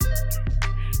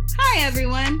Hi,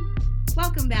 everyone.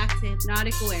 Welcome back to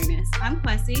Hypnotic Awareness. I'm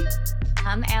Kwesi.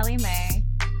 I'm Allie Mae.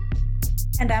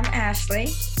 And I'm Ashley.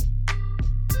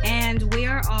 And we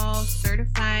are all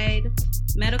certified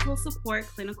medical support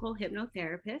clinical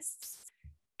hypnotherapists.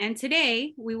 And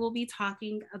today we will be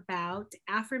talking about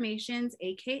affirmations,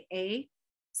 aka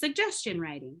suggestion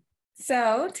writing.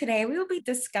 So today we will be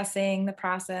discussing the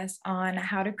process on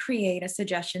how to create a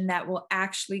suggestion that will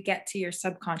actually get to your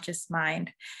subconscious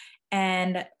mind.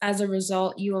 And as a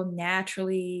result, you will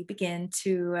naturally begin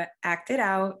to act it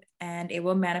out and it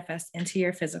will manifest into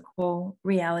your physical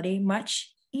reality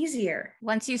much easier.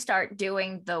 Once you start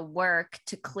doing the work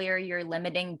to clear your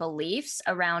limiting beliefs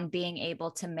around being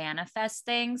able to manifest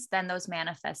things, then those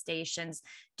manifestations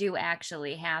do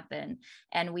actually happen.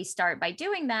 And we start by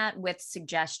doing that with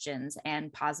suggestions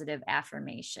and positive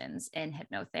affirmations in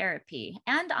hypnotherapy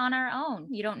and on our own.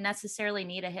 You don't necessarily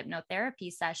need a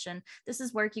hypnotherapy session. This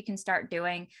is work you can start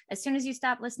doing as soon as you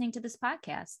stop listening to this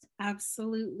podcast.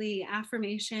 Absolutely.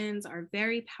 Affirmations are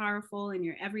very powerful in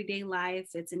your everyday life.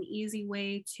 It's an easy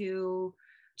way to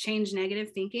change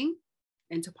negative thinking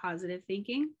into positive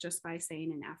thinking just by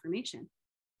saying an affirmation.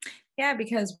 Yeah,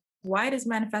 because why does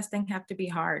manifesting have to be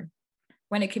hard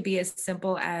when it could be as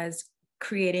simple as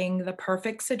creating the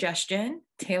perfect suggestion,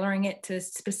 tailoring it to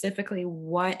specifically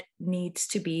what needs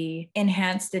to be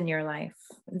enhanced in your life?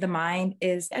 The mind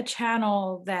is a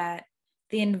channel that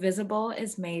the invisible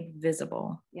is made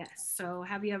visible. Yes. So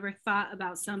have you ever thought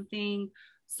about something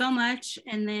so much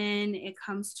and then it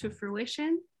comes to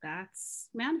fruition? That's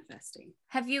manifesting.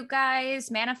 Have you guys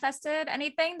manifested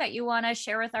anything that you want to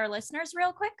share with our listeners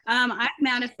real quick? I've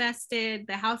manifested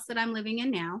the house that I'm living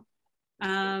in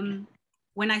now.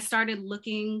 When I started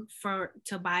looking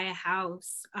to buy a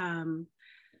house,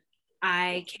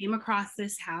 I came across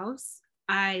this house.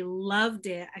 I loved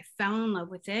it. I fell in love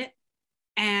with it.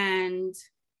 And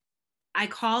I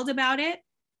called about it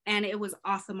and it was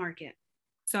off the market.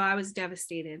 So I was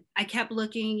devastated. I kept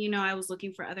looking, I was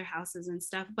looking for other houses and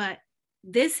stuff, but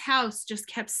this house just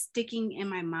kept sticking in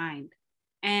my mind.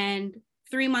 And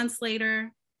 3 months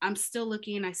later, I'm still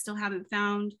looking. I still haven't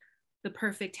found the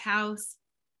perfect house.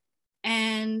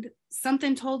 And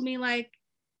something told me, like,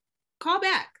 call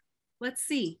back. Let's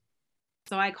see.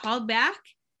 So I called back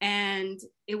and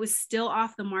it was still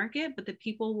off the market, but the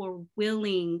people were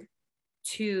willing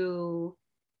to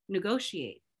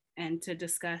negotiate and to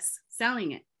discuss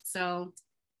selling it. So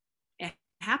it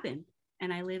happened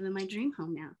and I live in my dream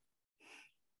home now.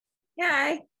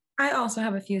 Yeah, I also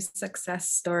have a few success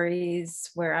stories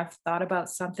where I've thought about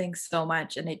something so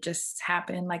much and it just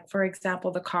happened. Like, for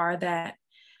example, the car that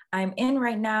I'm in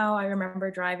right now, I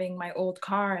remember driving my old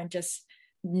car and just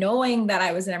knowing that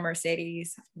I was in a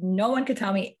Mercedes. No one could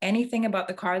tell me anything about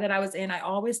the car that I was in. I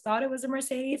always thought it was a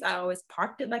Mercedes. I always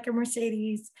parked it like a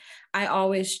Mercedes. I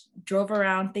always drove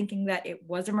around thinking that it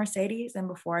was a Mercedes. And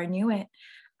before I knew it,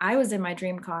 I was in my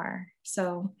dream car.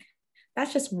 So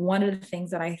that's just one of the things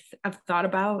that I've thought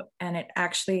about, and it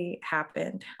actually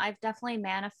happened. I've definitely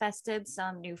manifested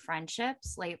some new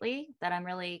friendships lately that I'm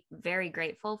really very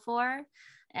grateful for.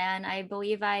 And I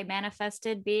believe I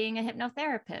manifested being a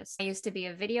hypnotherapist. I used to be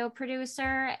a video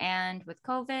producer, and with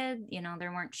COVID,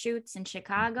 there weren't shoots in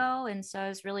Chicago. And so I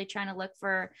was really trying to look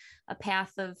for a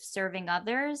path of serving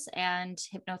others, and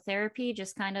hypnotherapy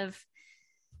just kind of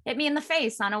hit me in the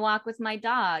face on a walk with my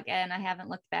dog. And I haven't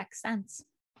looked back since.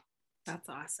 That's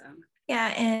awesome. Yeah.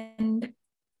 And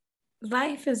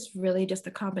life is really just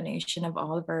a combination of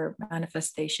all of our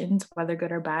manifestations, whether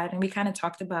good or bad. And we kind of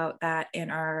talked about that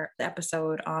in our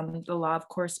episode on the law of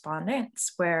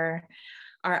correspondence, where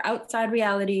our outside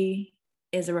reality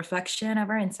is a reflection of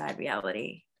our inside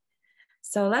reality.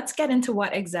 So let's get into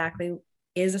what exactly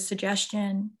is a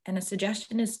suggestion. And a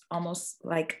suggestion is almost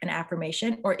like an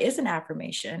affirmation, or is an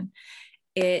affirmation.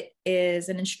 It is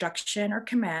an instruction or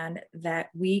command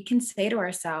that we can say to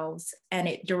ourselves, and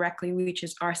it directly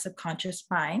reaches our subconscious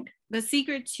mind. The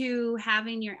secret to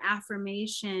having your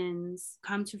affirmations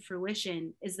come to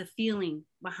fruition is the feeling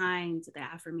behind the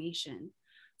affirmation.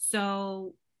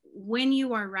 So when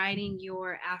you are writing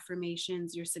your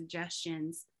affirmations, your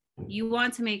suggestions, you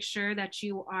want to make sure that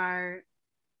you are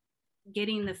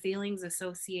getting the feelings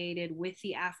associated with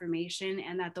the affirmation,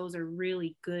 and that those are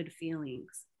really good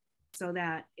feelings, so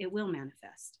that it will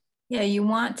manifest. Yeah, you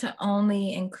want to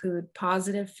only include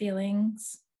positive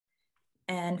feelings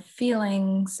and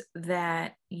feelings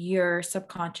that your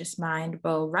subconscious mind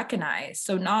will recognize.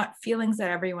 So not feelings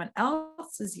that everyone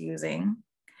else is using,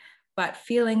 but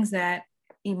feelings that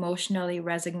emotionally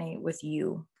resonate with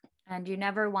you. And you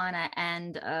never want to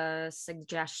end a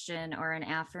suggestion or an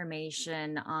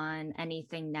affirmation on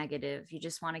anything negative. You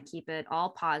just want to keep it all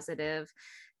positive.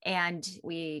 And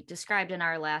we described in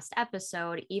our last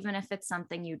episode, even if it's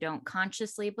something you don't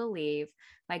consciously believe,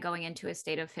 by going into a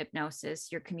state of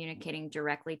hypnosis, you're communicating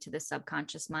directly to the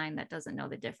subconscious mind that doesn't know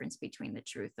the difference between the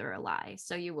truth or a lie.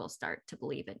 So you will start to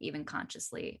believe it, even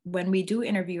consciously. When we do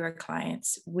interview our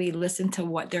clients, we listen to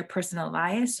what their personal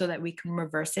lie is so that we can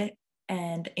reverse it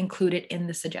and include it in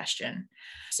the suggestion.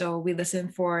 So we listen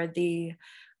for the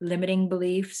limiting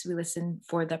beliefs, we listen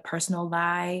for the personal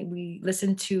lie, we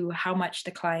listen to how much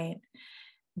the client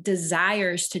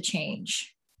desires to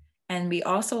change. And we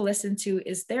also listen to,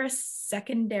 is there a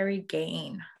secondary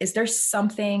gain? Is there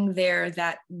something there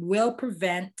that will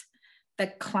prevent the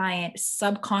client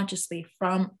subconsciously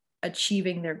from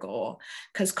achieving their goal?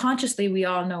 Because consciously, we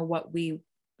all know what we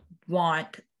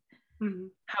want. Mm-hmm.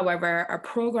 However, our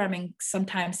programming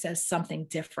sometimes says something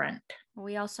different.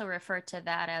 We also refer to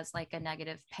that as like a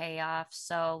negative payoff.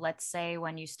 So let's say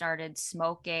when you started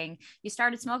smoking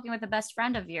with a best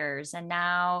friend of yours, and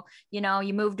now,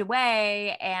 you moved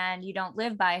away and you don't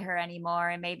live by her anymore.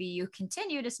 And maybe you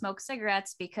continue to smoke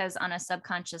cigarettes because on a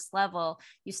subconscious level,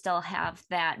 you still have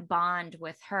that bond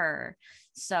with her.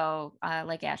 So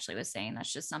like Ashley was saying,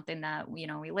 that's just something that,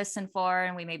 we listen for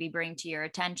and we maybe bring to your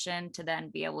attention to then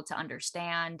be able to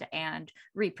understand and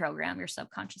reprogram your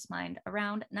subconscious mind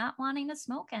around not wanting to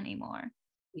smoke anymore.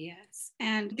 Yes.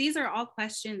 And these are all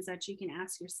questions that you can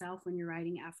ask yourself when you're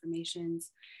writing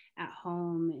affirmations at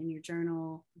home in your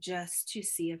journal, just to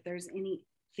see if there's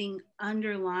anything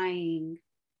underlying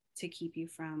to keep you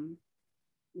from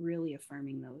really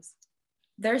affirming those.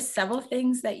 There's several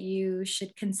things that you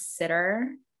should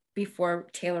consider before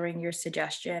tailoring your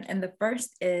suggestion. And the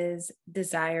first is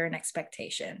desire and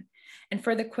expectation. And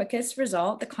for the quickest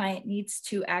result, the client needs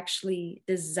to actually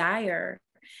desire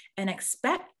and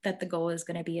expect that the goal is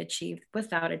going to be achieved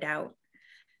without a doubt.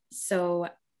 So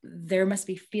there must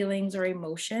be feelings or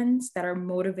emotions that are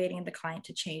motivating the client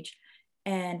to change.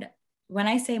 And when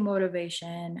I say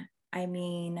motivation, I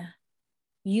mean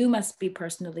you must be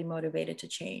personally motivated to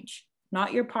change.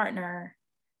 Not your partner,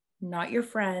 not your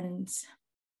friends.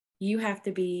 You have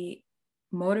to be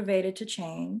motivated to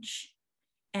change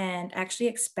and actually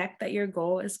expect that your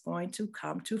goal is going to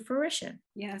come to fruition.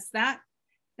 Yes, that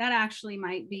actually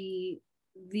might be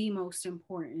the most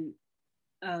important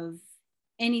of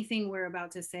anything we're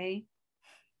about to say,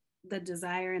 the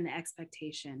desire and the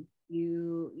expectation.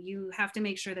 You have to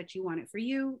make sure that you want it for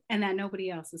you and that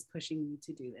nobody else is pushing you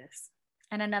to do this.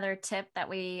 And another tip that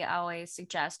we always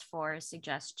suggest for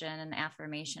suggestion and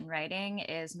affirmation writing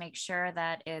is make sure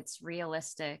that it's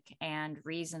realistic and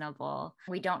reasonable.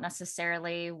 We don't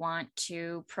necessarily want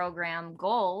to program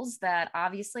goals that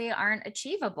obviously aren't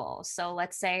achievable. So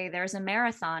let's say there's a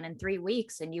marathon in 3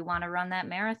 weeks and you want to run that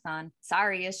marathon.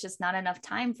 Sorry, it's just not enough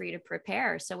time for you to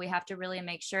prepare. So we have to really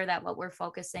make sure that what we're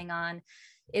focusing on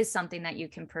is something that you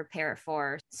can prepare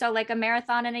for. So like a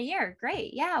marathon in a year,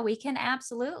 great. Yeah, we can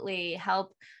absolutely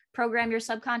help program your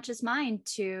subconscious mind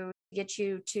to get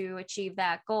you to achieve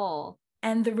that goal.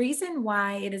 And the reason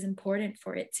why it is important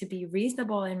for it to be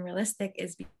reasonable and realistic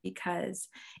is because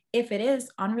if it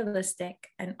is unrealistic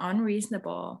and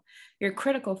unreasonable, your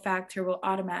critical factor will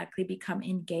automatically become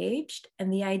engaged.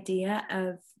 And the idea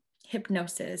of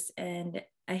hypnosis and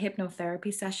a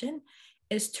hypnotherapy session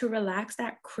is to relax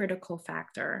that critical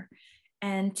factor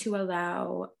and to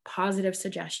allow positive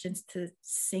suggestions to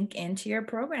sink into your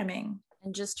programming.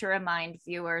 And just to remind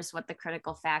viewers what the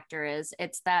critical factor is,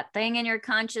 it's that thing in your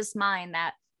conscious mind,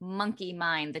 that monkey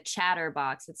mind, the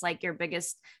chatterbox. It's like your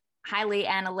biggest, highly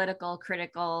analytical,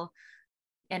 critical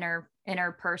inner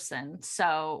person.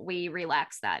 So we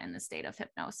relax that in the state of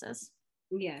hypnosis.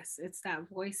 Yes, it's that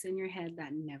voice in your head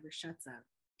that never shuts up.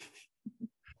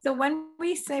 So when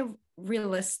we say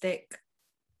realistic,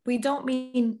 we don't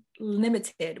mean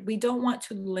limited. We don't want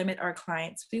to limit our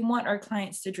clients. We want our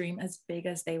clients to dream as big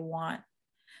as they want.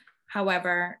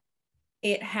 However,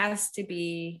 it has to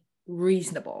be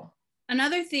reasonable.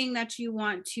 Another thing that you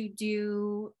want to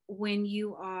do when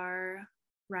you are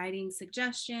writing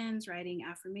suggestions, writing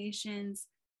affirmations,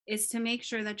 is to make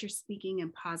sure that you're speaking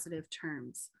in positive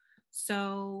terms.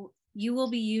 So you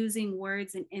will be using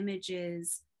words and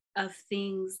images of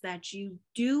things that you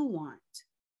do want.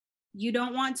 You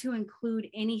don't want to include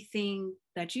anything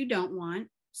that you don't want.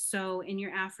 So in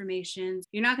your affirmations,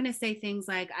 you're not going to say things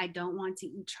like, I don't want to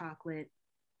eat chocolate.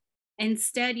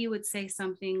 Instead, you would say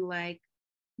something like,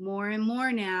 more and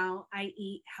more now, I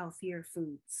eat healthier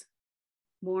foods.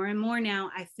 More and more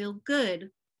now, I feel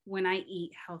good when I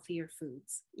eat healthier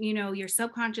foods. You know, your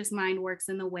subconscious mind works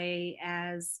in the way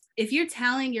as if you're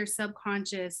telling your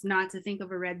subconscious not to think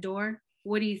of a red door,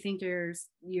 what do you think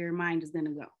your mind is going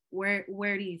to go?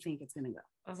 Where do you think it's going to go?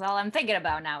 That's all I'm thinking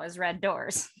about now is red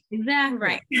doors. Exactly.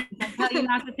 Right. I tell you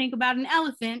not to think about an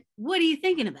elephant. What are you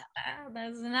thinking about?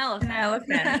 That's an elephant. An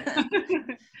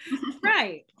elephant.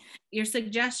 Right. Your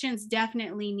suggestions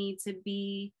definitely need to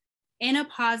be in a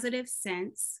positive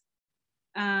sense.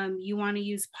 You want to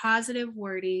use positive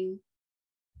wording,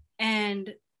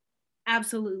 and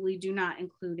absolutely do not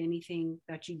include anything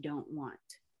that you don't want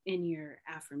in your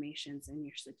affirmations and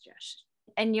your suggestions.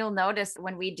 And you'll notice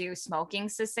when we do smoking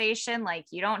cessation, like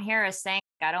you don't hear us saying,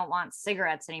 I don't want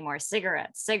cigarettes anymore.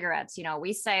 Cigarettes. You know,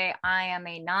 we say, I am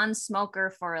a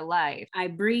non-smoker for life. I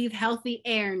breathe healthy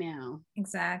air now.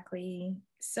 Exactly.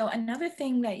 So another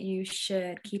thing that you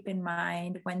should keep in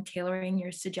mind when tailoring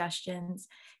your suggestions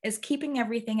is keeping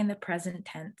everything in the present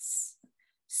tense.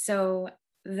 So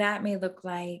that may look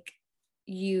like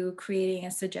you creating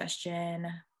a suggestion,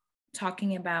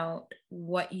 talking about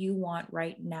what you want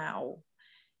right now.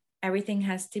 Everything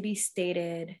has to be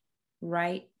stated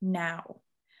right now.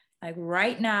 Like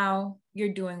right now,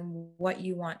 you're doing what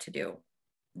you want to do,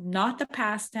 not the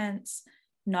past tense,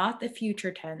 not the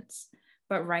future tense,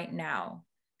 but right now.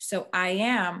 So I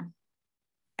am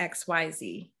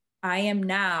XYZ. I am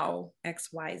now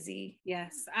XYZ.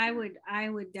 Yes, I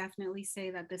would definitely say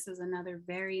that this is another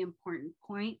very important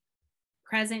point.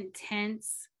 Present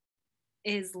tense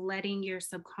is letting your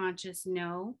subconscious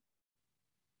know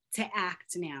to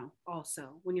act now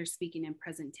also when you're speaking in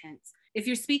present tense. If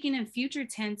you're speaking in future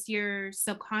tense, your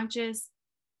subconscious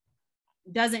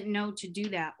doesn't know to do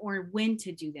that or when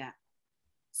to do that.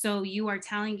 So you are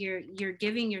you're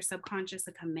giving your subconscious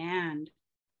a command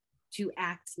to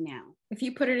act now. If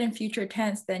you put it in future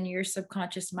tense, then your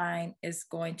subconscious mind is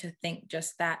going to think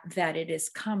just that it is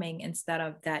coming instead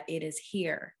of that it is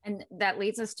here. And that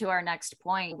leads us to our next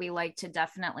point. We like to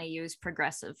definitely use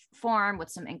progressive form with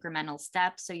some incremental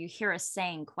steps. So you hear us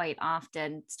saying quite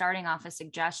often, starting off a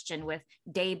suggestion with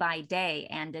day by day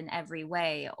and in every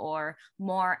way, or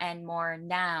more and more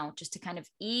now, just to kind of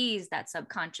ease that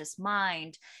subconscious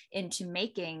mind into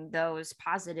making those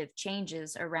positive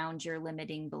changes around your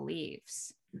limiting beliefs.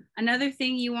 Another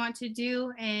thing you want to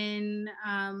do in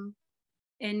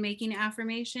making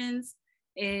affirmations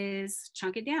is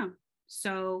chunk it down.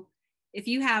 So if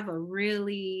you have a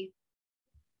really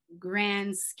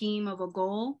grand scheme of a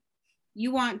goal,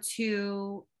 you want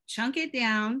to chunk it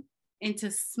down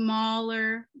into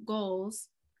smaller goals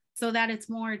so that it's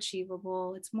more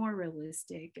achievable, it's more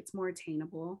realistic, it's more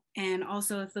attainable. And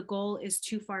also if the goal is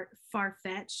too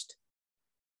far-fetched,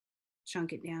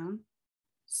 chunk it down.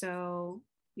 So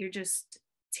you're just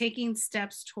taking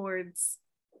steps towards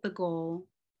the goal.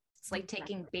 It's like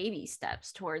taking baby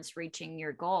steps towards reaching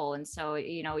your goal. And so,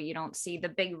 you know, you don't see the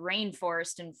big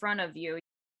rainforest in front of you.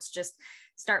 It's just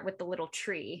start with the little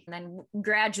tree and then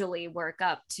gradually work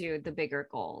up to the bigger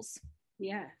goals.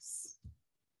 Yes.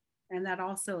 And that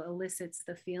also elicits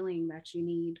the feeling that you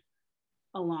need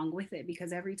along with it,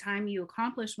 because every time you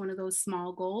accomplish one of those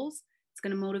small goals, it's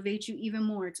going to motivate you even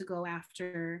more to go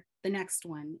after the next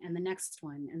one and the next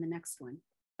one and the next one.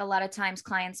 A lot of times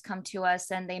clients come to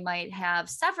us and they might have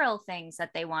several things that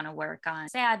they want to work on: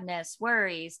 sadness,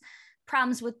 worries,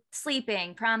 problems with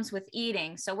sleeping, problems with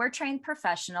eating. So we're trained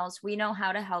professionals. We know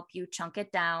how to help you chunk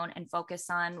it down and focus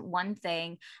on one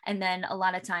thing. And then a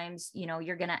lot of times, you know,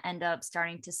 you're going to end up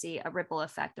starting to see a ripple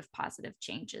effect of positive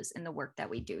changes in the work that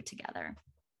we do together.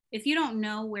 If you don't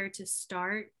know where to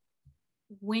start,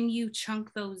 when you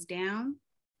chunk those down,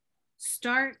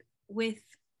 start with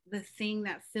the thing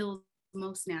that feels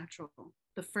most natural,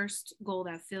 the first goal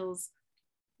that feels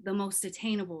the most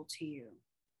attainable to you,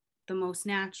 the most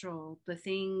natural, the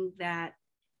thing that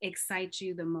excites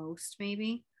you the most,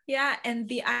 maybe. Yeah, and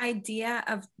the idea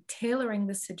of tailoring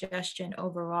the suggestion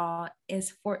overall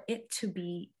is for it to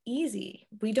be easy.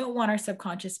 We don't want our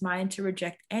subconscious mind to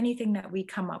reject anything that we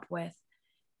come up with.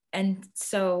 And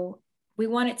so we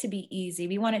want it to be easy.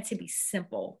 We want it to be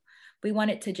simple. We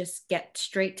want it to just get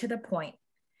straight to the point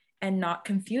and not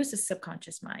confuse the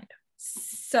subconscious mind.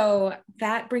 So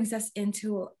that brings us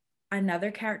into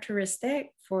another characteristic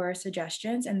for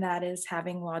suggestions, and that is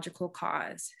having logical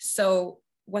cause. So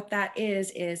what that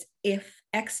is if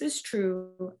X is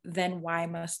true, then Y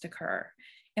must occur.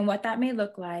 And what that may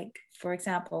look like, for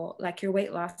example, like your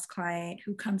weight loss client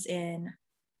who comes in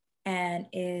and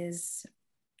is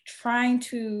trying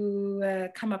to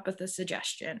come up with a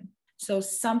suggestion. So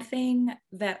something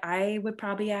that I would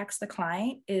probably ask the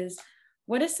client is,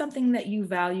 what is something that you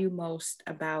value most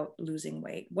about losing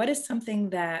weight? What is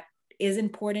something that is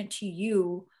important to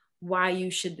you why you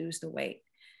should lose the weight.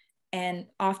 And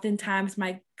oftentimes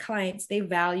my clients, they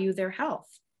value their health.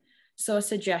 So a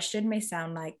suggestion may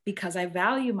sound like, because I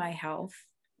value my health,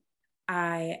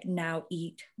 I now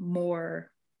eat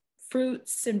more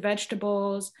fruits and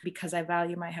vegetables. Because I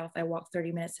value my health, I walk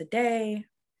 30 minutes a day,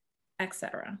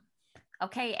 etc.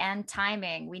 Okay, and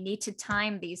timing. We need to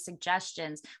time these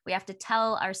suggestions. We have to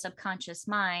tell our subconscious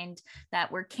mind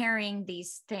that we're carrying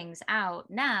these things out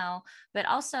now, but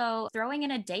also throwing in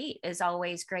a date is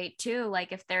always great too.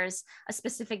 Like if there's a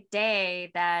specific day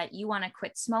that you want to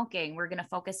quit smoking, we're going to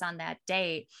focus on that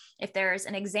date. If there's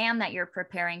an exam that you're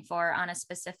preparing for on a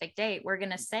specific date, we're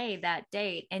going to say that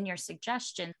date in your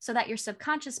suggestion so that your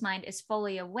subconscious mind is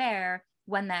fully aware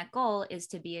when that goal is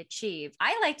to be achieved.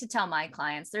 I like to tell my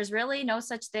clients there's really no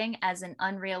such thing as an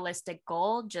unrealistic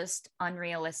goal, just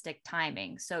unrealistic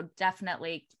timing. So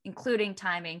definitely including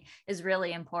timing is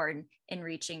really important in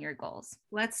reaching your goals.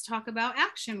 Let's talk about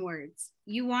action words.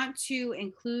 You want to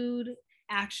include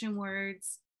action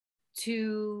words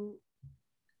to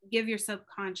give your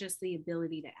subconscious the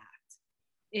ability to act.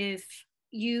 If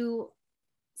you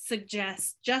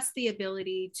suggest just the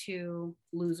ability to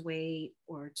lose weight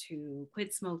or to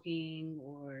quit smoking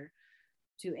or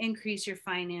to increase your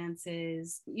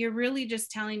finances, you're really just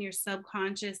telling your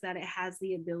subconscious that it has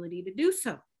the ability to do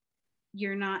so.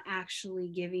 You're not actually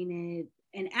giving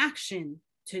it an action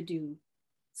to do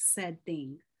said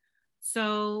thing.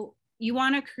 So you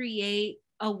want to create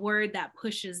a word that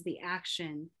pushes the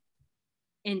action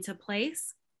into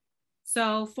place.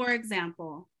 So for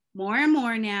example, more and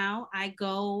more now, I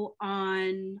go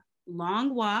on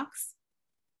long walks.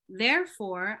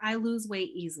 Therefore, I lose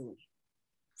weight easily.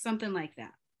 Something like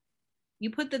that.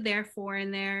 You put the therefore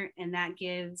in there, and that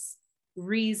gives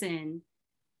reason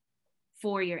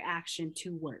for your action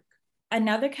to work.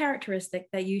 Another characteristic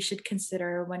that you should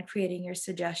consider when creating your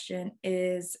suggestion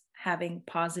is having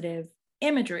positive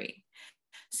imagery.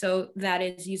 So that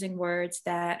is using words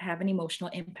that have an emotional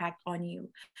impact on you.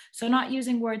 So not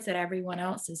using words that everyone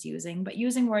else is using, but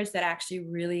using words that actually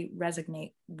really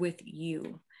resonate with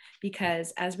you.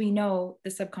 Because as we know,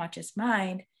 the subconscious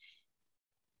mind,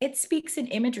 it speaks in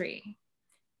imagery.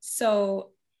 So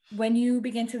when you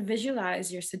begin to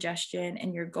visualize your suggestion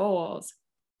and your goals,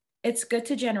 it's good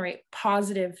to generate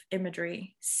positive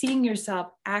imagery, seeing yourself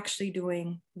actually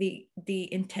doing the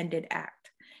intended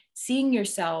act, seeing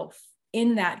yourself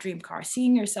in that dream car,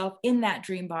 seeing yourself in that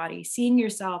dream body, seeing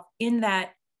yourself in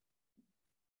that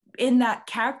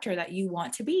character that you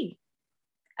want to be.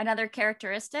 Another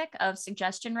characteristic of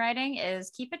suggestion writing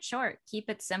is keep it short, keep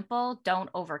it simple,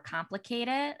 don't overcomplicate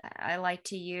it. I like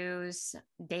to use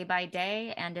day by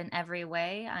day and in every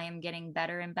way. I am getting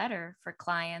better and better for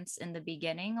clients in the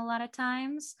beginning a lot of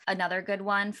times. Another good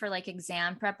one for like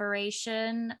exam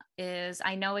preparation is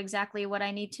I know exactly what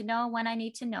I need to know when I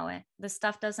need to know it. The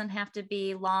stuff doesn't have to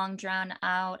be long, drawn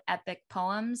out, epic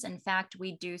poems. In fact,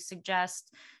 we do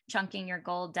suggest chunking your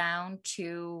goal down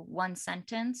to 1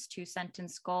 sentence,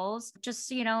 2-sentence goals. Just,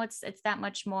 it's that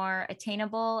much more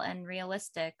attainable and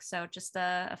realistic. So just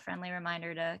a friendly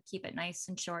reminder to keep it nice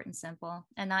and short and simple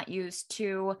and not use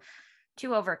too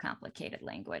overcomplicated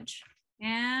language.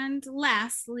 And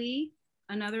lastly,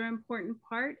 another important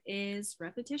part is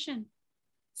repetition.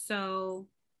 So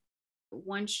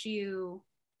once you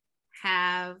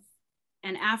have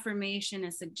an affirmation,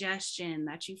 a suggestion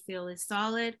that you feel is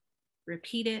solid,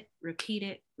 repeat it, repeat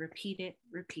it, repeat it,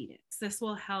 repeat it. So this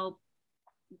will help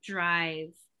drive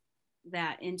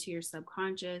that into your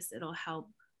subconscious. It'll help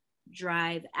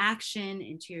drive action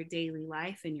into your daily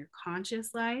life and your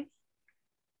conscious life.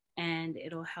 And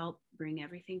it'll help bring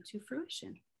everything to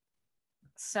fruition.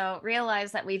 So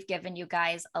realize that we've given you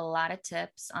guys a lot of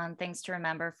tips on things to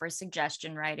remember for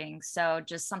suggestion writing. So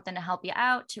just something to help you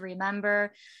out to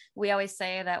remember. We always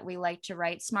say that we like to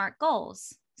write SMART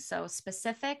goals. So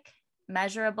specific,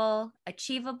 measurable,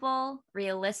 achievable,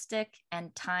 realistic,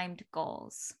 and timed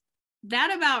goals.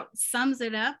 That about sums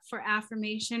it up for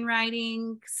affirmation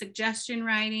writing, suggestion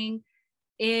writing.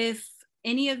 If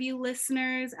any of you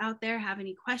listeners out there have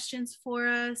any questions for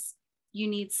us, you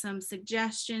need some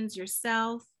suggestions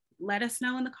yourself, let us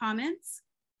know in the comments.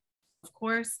 Of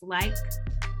course, like,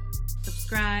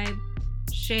 subscribe,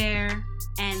 share,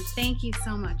 and thank you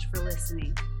so much for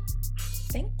listening.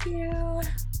 Thank you.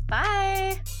 Bye.